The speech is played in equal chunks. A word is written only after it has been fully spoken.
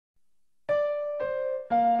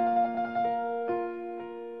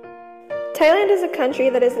Thailand is a country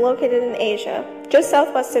that is located in Asia, just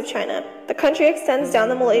southwest of China. The country extends down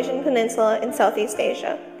the Malaysian Peninsula in Southeast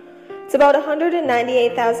Asia. It's about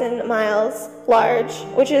 198,000 miles large,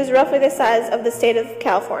 which is roughly the size of the state of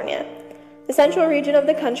California. The central region of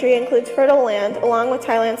the country includes fertile land along with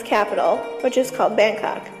Thailand's capital, which is called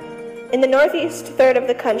Bangkok. In the northeast third of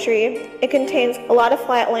the country, it contains a lot of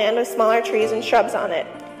flat land with smaller trees and shrubs on it.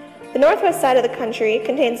 The northwest side of the country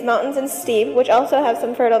contains mountains and steep, which also have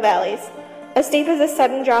some fertile valleys. A steep is a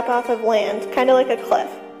sudden drop-off of land, kind of like a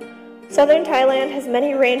cliff. Southern Thailand has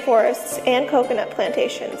many rainforests and coconut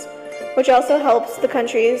plantations, which also helps the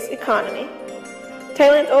country's economy.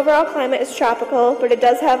 Thailand's overall climate is tropical, but it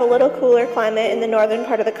does have a little cooler climate in the northern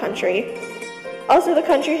part of the country. Also, the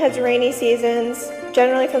country has rainy seasons,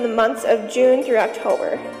 generally from the months of June through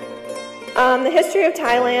October. The history of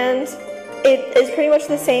Thailand, it is pretty much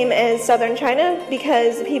the same as southern China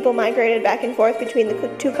because people migrated back and forth between the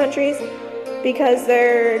two countries because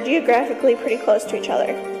they're geographically pretty close to each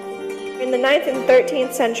other. In the 9th and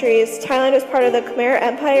 13th centuries, Thailand was part of the Khmer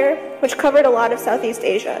Empire, which covered a lot of Southeast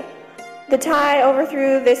Asia. The Thai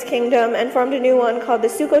overthrew this kingdom and formed a new one called the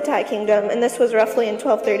Sukhothai Kingdom, and this was roughly in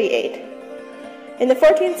 1238. In the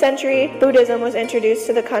 14th century, Buddhism was introduced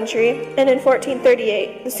to the country, and in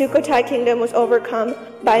 1438, the Sukhothai Kingdom was overcome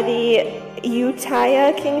by the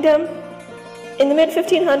Ayutthaya Kingdom. In the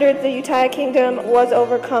mid-1500s, the Ayutthaya Kingdom was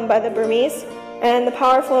overcome by the Burmese, and the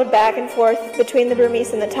power flowed back and forth between the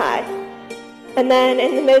Burmese and the Thai. And then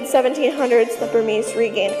in the mid-1700s, the Burmese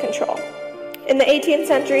regained control. In the 18th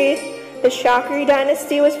century, the Chakri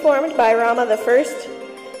dynasty was formed by Rama I,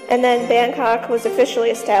 and then Bangkok was officially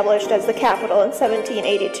established as the capital in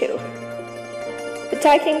 1782. The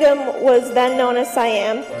Thai kingdom was then known as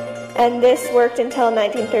Siam, and this worked until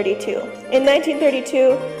 1932. In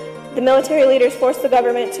 1932, the military leaders forced the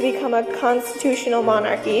government to become a constitutional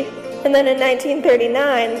monarchy, and then in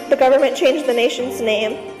 1939, the government changed the nation's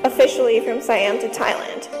name officially from Siam to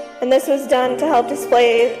Thailand. And this was done to help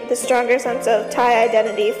display the stronger sense of Thai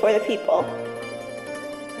identity for the people.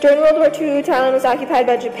 During World War II, Thailand was occupied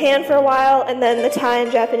by Japan for a while, and then the Thai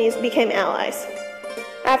and Japanese became allies.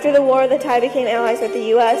 After the war, the Thai became allies with the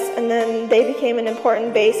U.S., and then they became an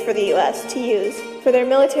important base for the U.S. to use for their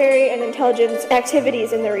military and intelligence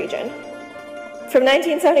activities in the region. From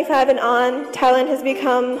 1975 and on, Thailand has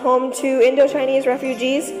become home to Indo-Chinese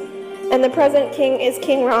refugees, and the present king is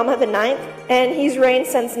King Rama IX, and he's reigned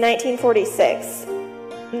since 1946.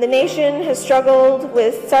 The nation has struggled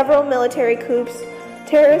with several military coups,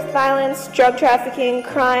 terrorist violence, drug trafficking,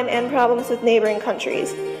 crime, and problems with neighboring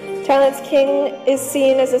countries. Thailand's king is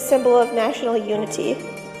seen as a symbol of national unity.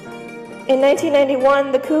 In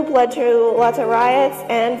 1991, the coup led to lots of riots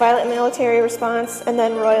and violent military response, and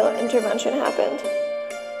then royal intervention happened.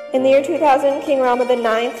 In the year 2000, King Rama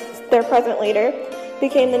IX, their present leader,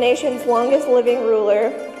 became the nation's longest living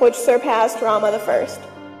ruler, which surpassed Rama I.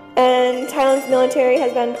 And Thailand's military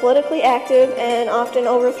has been politically active and often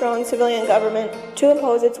overthrown civilian government to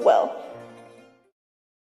impose its will.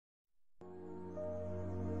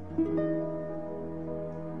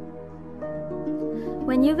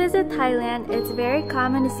 When you visit Thailand, it's very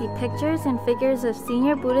common to see pictures and figures of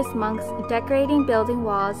senior Buddhist monks decorating building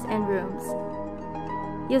walls and rooms.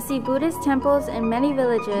 You'll see Buddhist temples in many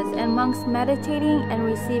villages and monks meditating and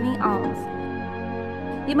receiving alms.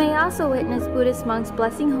 You may also witness Buddhist monks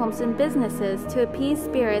blessing homes and businesses to appease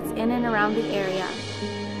spirits in and around the area.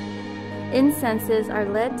 Incenses are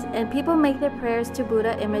lit and people make their prayers to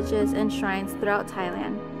Buddha images and shrines throughout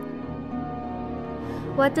Thailand.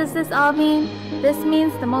 What does this all mean? This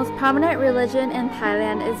means the most prominent religion in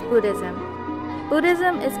Thailand is Buddhism.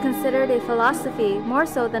 Buddhism is considered a philosophy more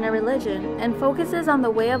so than a religion and focuses on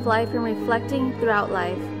the way of life and reflecting throughout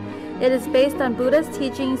life. It is based on Buddha's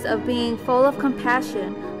teachings of being full of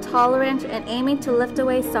compassion, tolerant, and aiming to lift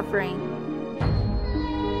away suffering.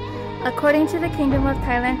 According to the Kingdom of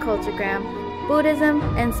Thailand CultureGram, Buddhism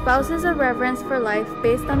espouses a reverence for life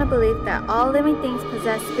based on a belief that all living things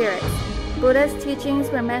possess spirits. Buddha's teachings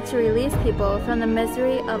were meant to release people from the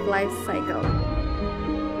misery of life's cycle.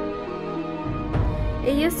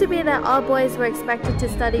 It used to be that all boys were expected to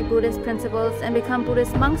study Buddhist principles and become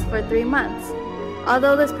Buddhist monks for 3 months.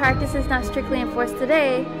 Although this practice is not strictly enforced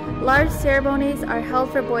today, large ceremonies are held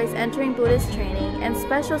for boys entering Buddhist training, and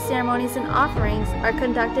special ceremonies and offerings are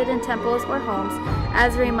conducted in temples or homes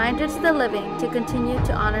as a reminder to the living to continue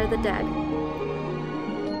to honor the dead.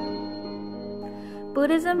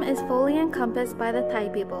 Buddhism is fully encompassed by the Thai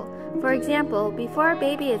people. For example, before a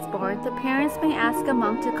baby is born, the parents may ask a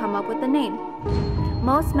monk to come up with a name.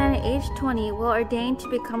 Most men at age 20 will ordain to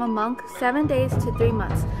become a monk 7 days to 3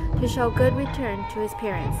 months to show good return to his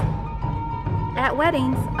parents. At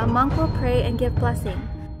weddings, a monk will pray and give blessing.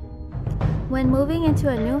 When moving into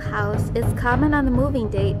a new house, it's common on the moving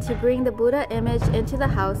date to bring the Buddha image into the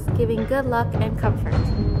house, giving good luck and comfort.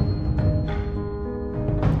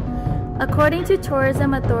 According to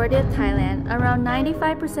Tourism Authority of Thailand, around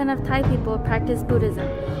 95% of Thai people practice Buddhism.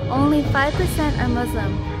 Only 5% are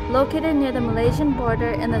Muslim, located near the Malaysian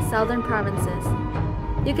border in the southern provinces.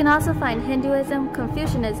 You can also find Hinduism,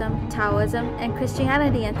 Confucianism, Taoism, and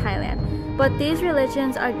Christianity in Thailand, but these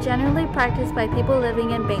religions are generally practiced by people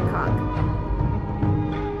living in Bangkok.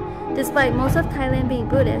 Despite most of Thailand being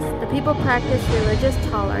Buddhist, the people practice religious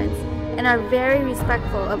tolerance and are very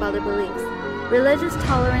respectful of other beliefs. Religious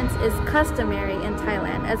tolerance is customary in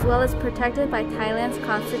Thailand as well as protected by Thailand's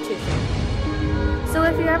constitution. So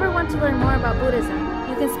if you ever want to learn more about Buddhism,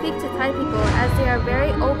 you can speak to Thai people as they are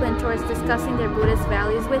very open towards discussing their Buddhist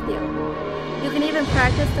values with you. You can even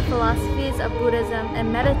practice the philosophies of Buddhism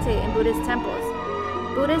and meditate in Buddhist temples.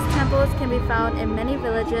 Buddhist temples can be found in many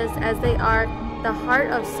villages as they are the heart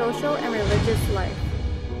of social and religious life.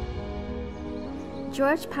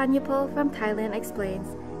 George Panyapol from Thailand explains,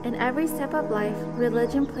 in every step of life,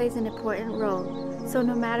 religion plays an important role. So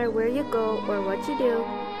no matter where you go or what you do,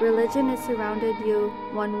 religion has surrounded you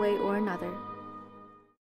one way or another.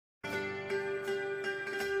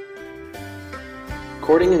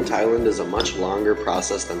 Courting in Thailand is a much longer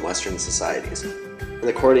process than Western societies, and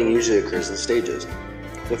the courting usually occurs in stages.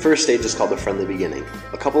 The first stage is called the friendly beginning.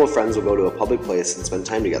 A couple of friends will go to a public place and spend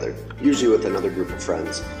time together, usually with another group of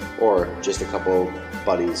friends, or just a couple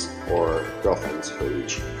buddies or girlfriends for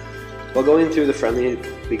each. While going through the friendly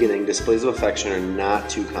beginning, displays of affection are not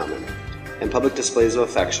too common, and public displays of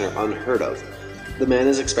affection are unheard of. The man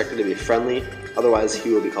is expected to be friendly, otherwise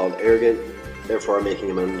he will be called arrogant, therefore making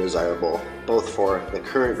him undesirable, both for the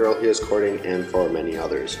current girl he is courting and for many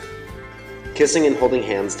others. Kissing and holding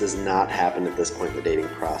hands does not happen at this point in the dating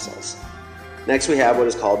process. Next we have what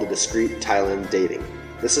is called the discreet Thailand dating.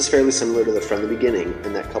 This is fairly similar to the friendly beginning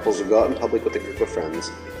in that couples will go out in public with a group of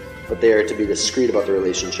friends, but they are to be discreet about the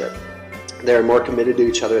relationship. They are more committed to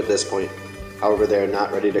each other at this point, however they are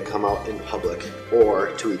not ready to come out in public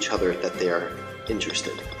or to each other that they are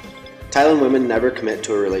interested. Thailand women never commit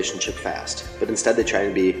to a relationship fast, but instead they try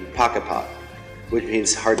to be pakapat, which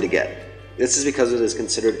means hard to get. This is because it is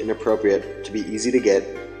considered inappropriate to be easy to get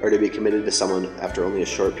or to be committed to someone after only a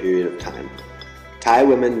short period of time. Thai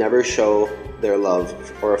women never show their love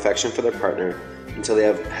or affection for their partner until they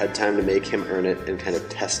have had time to make him earn it and kind of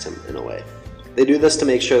test him in a way. They do this to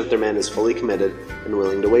make sure that their man is fully committed and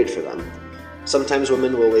willing to wait for them. Sometimes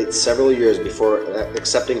women will wait several years before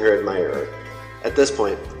accepting her admirer. At this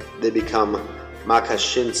point, they become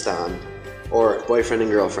makashinstan, or boyfriend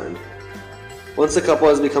and girlfriend. Once the couple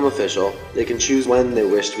has become official, they can choose when they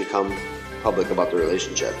wish to become public about the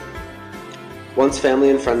relationship. Once family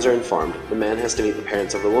and friends are informed, the man has to meet the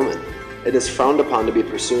parents of the woman. It is frowned upon to be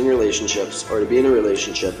pursuing relationships or to be in a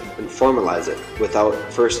relationship and formalize it without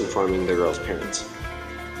first informing the girl's parents.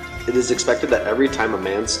 It is expected that every time a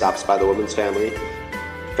man stops by the woman's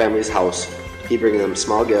family's house, he brings them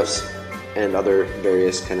small gifts and other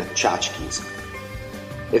various kind of tchotchkes.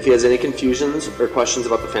 If he has any confusions or questions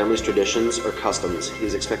about the family's traditions or customs, he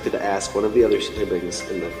is expected to ask one of the other siblings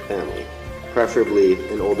in the family, preferably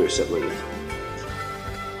an older sibling.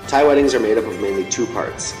 Thai weddings are made up of mainly two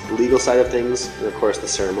parts, the legal side of things and of course the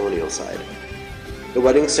ceremonial side. The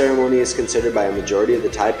wedding ceremony is considered by a majority of the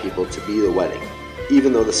Thai people to be the wedding,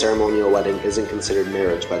 even though the ceremonial wedding isn't considered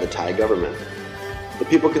marriage by the Thai government. The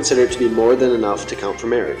people consider it to be more than enough to count for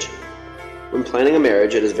marriage. When planning a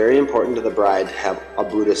marriage, it is very important to the bride to have a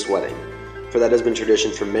Buddhist wedding, for that has been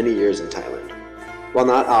tradition for many years in Thailand. While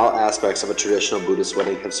not all aspects of a traditional Buddhist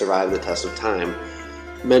wedding have survived the test of time,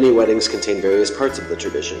 many weddings contain various parts of the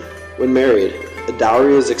tradition. When married, a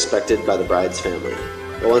dowry is expected by the bride's family,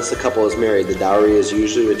 but once the couple is married, the dowry is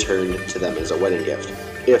usually returned to them as a wedding gift,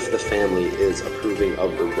 if the family is approving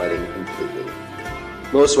of the wedding completely.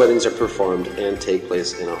 Most weddings are performed and take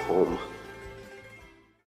place in a home.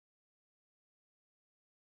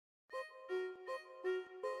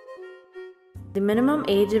 The minimum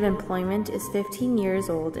age of employment is 15 years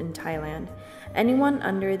old in Thailand. Anyone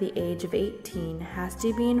under the age of 18 has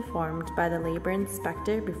to be informed by the labor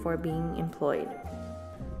inspector before being employed.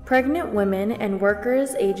 Pregnant women and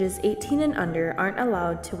workers ages 18 and under aren't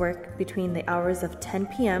allowed to work between the hours of 10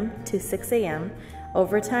 p.m. to 6 a.m.,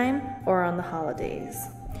 overtime, or on the holidays.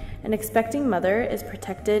 An expecting mother is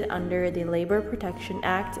protected under the Labor Protection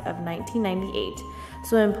Act of 1998,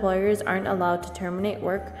 so employers aren't allowed to terminate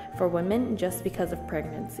work for women just because of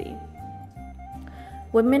pregnancy.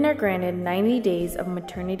 Women are granted 90 days of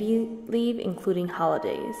maternity leave, including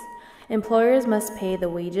holidays. Employers must pay the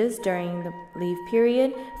wages during the leave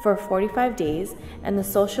period for 45 days, and the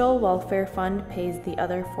Social Welfare Fund pays the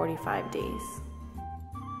other 45 days.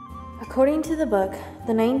 According to the book,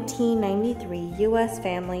 the 1993 U.S.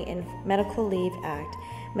 Family and Medical Leave Act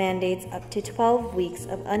mandates up to 12 weeks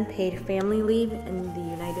of unpaid family leave in the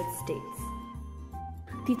United States.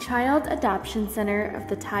 The Child Adoption Center of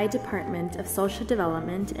the Thai Department of Social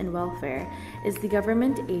Development and Welfare is the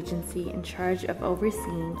government agency in charge of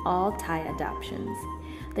overseeing all Thai adoptions.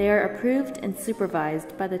 They are approved and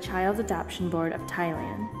supervised by the Child Adoption Board of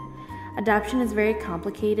Thailand. Adoption is very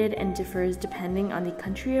complicated and differs depending on the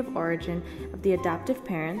country of origin of the adoptive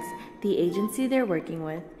parents, the agency they're working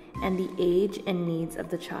with, and the age and needs of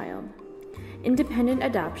the child. Independent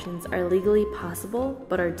adoptions are legally possible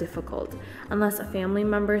but are difficult unless a family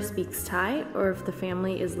member speaks Thai or if the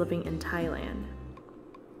family is living in Thailand.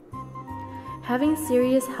 Having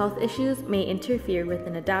serious health issues may interfere with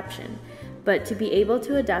an adoption, but to be able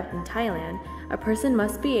to adopt in Thailand, a person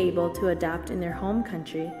must be able to adopt in their home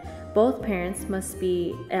country. Both parents must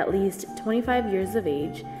be at least 25 years of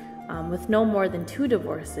age, with no more than 2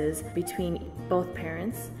 divorces between both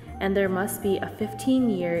parents, and there must be a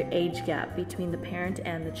 15-year age gap between the parent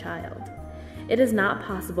and the child. It is not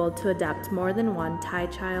possible to adopt more than one Thai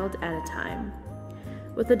child at a time.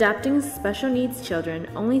 With adopting special needs children,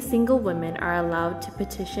 only single women are allowed to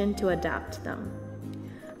petition to adopt them.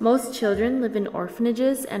 Most children live in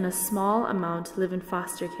orphanages and a small amount live in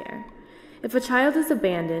foster care. If a child is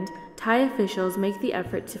abandoned, Thai officials make the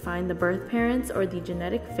effort to find the birth parents or the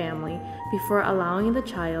genetic family before allowing the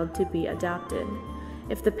child to be adopted.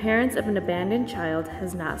 If the parents of an abandoned child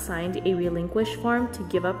has not signed a relinquish form to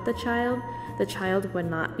give up the child would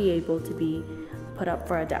not be able to be put up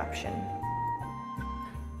for adoption.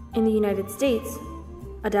 In the United States,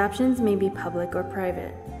 adoptions may be public or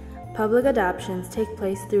private. Public adoptions take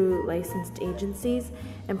place through licensed agencies,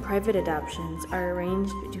 and private adoptions are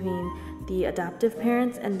arranged between the adoptive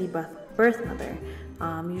parents and the birth mother,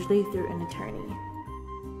 usually through an attorney.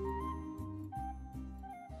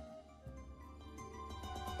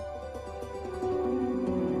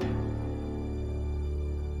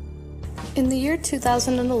 In the year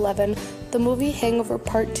 2011, the movie Hangover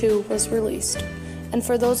Part 2 was released, and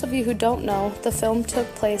for those of you who don't know, the film took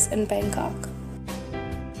place in Bangkok.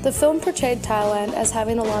 The film portrayed Thailand as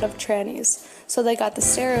having a lot of trannies, so they got the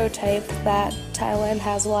stereotype that Thailand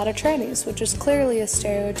has a lot of trannies, which is clearly a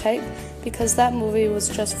stereotype because that movie was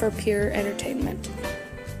just for pure entertainment.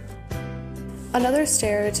 Another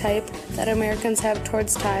stereotype that Americans have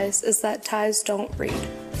towards Thais is that Thais don't read.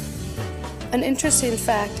 An interesting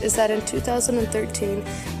fact is that in 2013,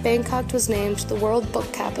 Bangkok was named the World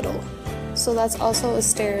Book Capital, so that's also a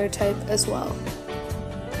stereotype as well.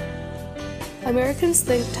 Americans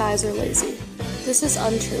think Thais are lazy. This is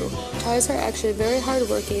untrue. Thais are actually very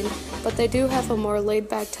hardworking, but they do have a more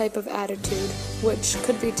laid-back type of attitude, which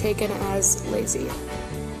could be taken as lazy.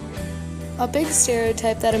 A big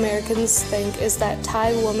stereotype that Americans think is that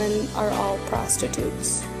Thai women are all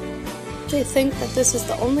prostitutes. They think that this is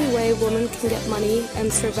the only way women can get money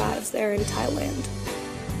and survive there in Thailand.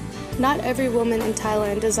 Not every woman in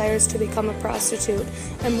Thailand desires to become a prostitute,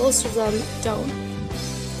 and most of them don't.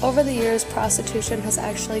 Over the years, prostitution has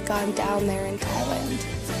actually gone down there in Thailand.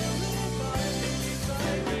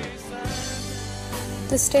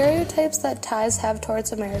 The stereotypes that Thais have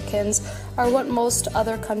towards Americans are what most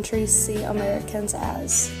other countries see Americans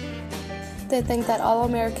as. They think that all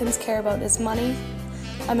Americans care about is money,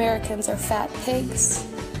 Americans are fat pigs,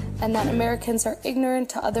 and that Americans are ignorant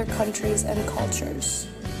to other countries and cultures.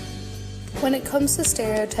 When it comes to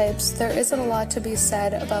stereotypes, there isn't a lot to be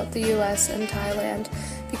said about the US and Thailand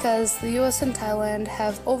because the US and Thailand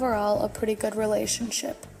have overall a pretty good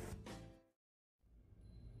relationship.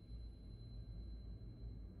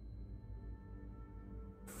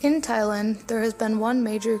 In Thailand, there has been one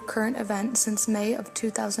major current event since May of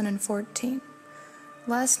 2014.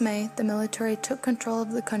 Last May, the military took control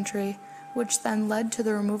of the country, which then led to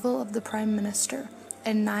the removal of the Prime Minister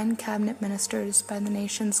and 9 cabinet ministers by the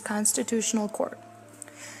nation's constitutional court.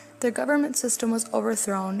 Their government system was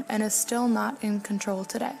overthrown and is still not in control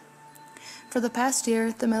today. For the past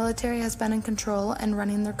year, the military has been in control and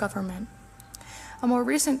running their government. A more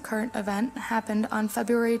recent current event happened on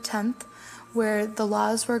February 10th, where the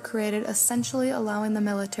laws were created essentially allowing the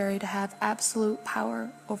military to have absolute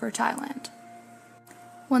power over Thailand.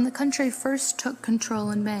 When the country first took control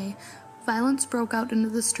in May, violence broke out into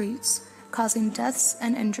the streets, causing deaths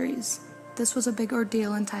and injuries. This was a big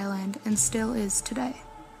ordeal in Thailand and still is today.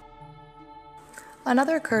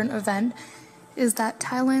 Another current event is that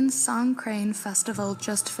Thailand's Songkran Festival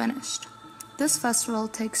just finished. This festival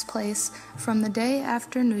takes place from the day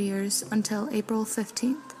after New Year's until April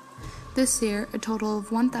 15th. This year, a total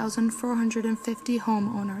of 1,450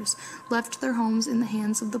 homeowners left their homes in the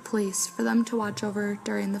hands of the police for them to watch over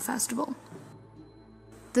during the festival.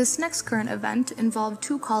 This next current event involved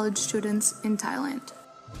 2 college students in Thailand.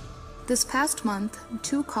 This past month,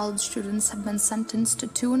 2 college students have been sentenced to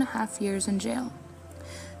 2.5 years in jail.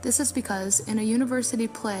 This is because in a university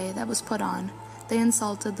play that was put on, they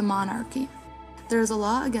insulted the monarchy. There is a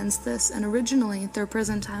law against this, and originally their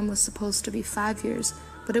prison time was supposed to be 5 years,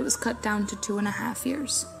 but it was cut down to 2.5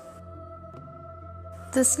 years.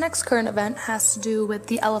 This next current event has to do with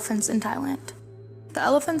the elephants in Thailand. The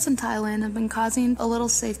elephants in Thailand have been causing a little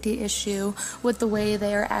safety issue with the way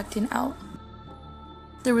they are acting out.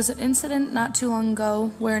 There was an incident not too long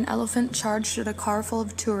ago where an elephant charged at a car full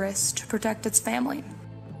of tourists to protect its family.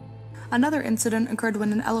 Another incident occurred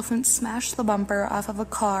when an elephant smashed the bumper off of a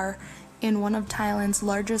car in one of Thailand's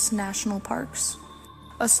largest national parks.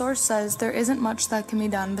 A source says there isn't much that can be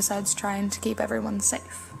done besides trying to keep everyone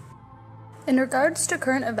safe. In regards to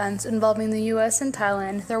current events involving the US and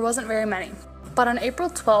Thailand, there wasn't very many. But on April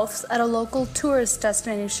 12th, at a local tourist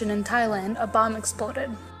destination in Thailand, a bomb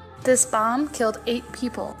exploded. This bomb killed 8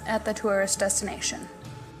 people at the tourist destination.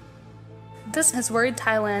 This has worried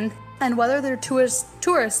Thailand, and whether their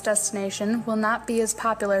tourist destination will not be as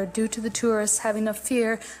popular due to the tourists having a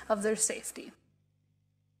fear of their safety.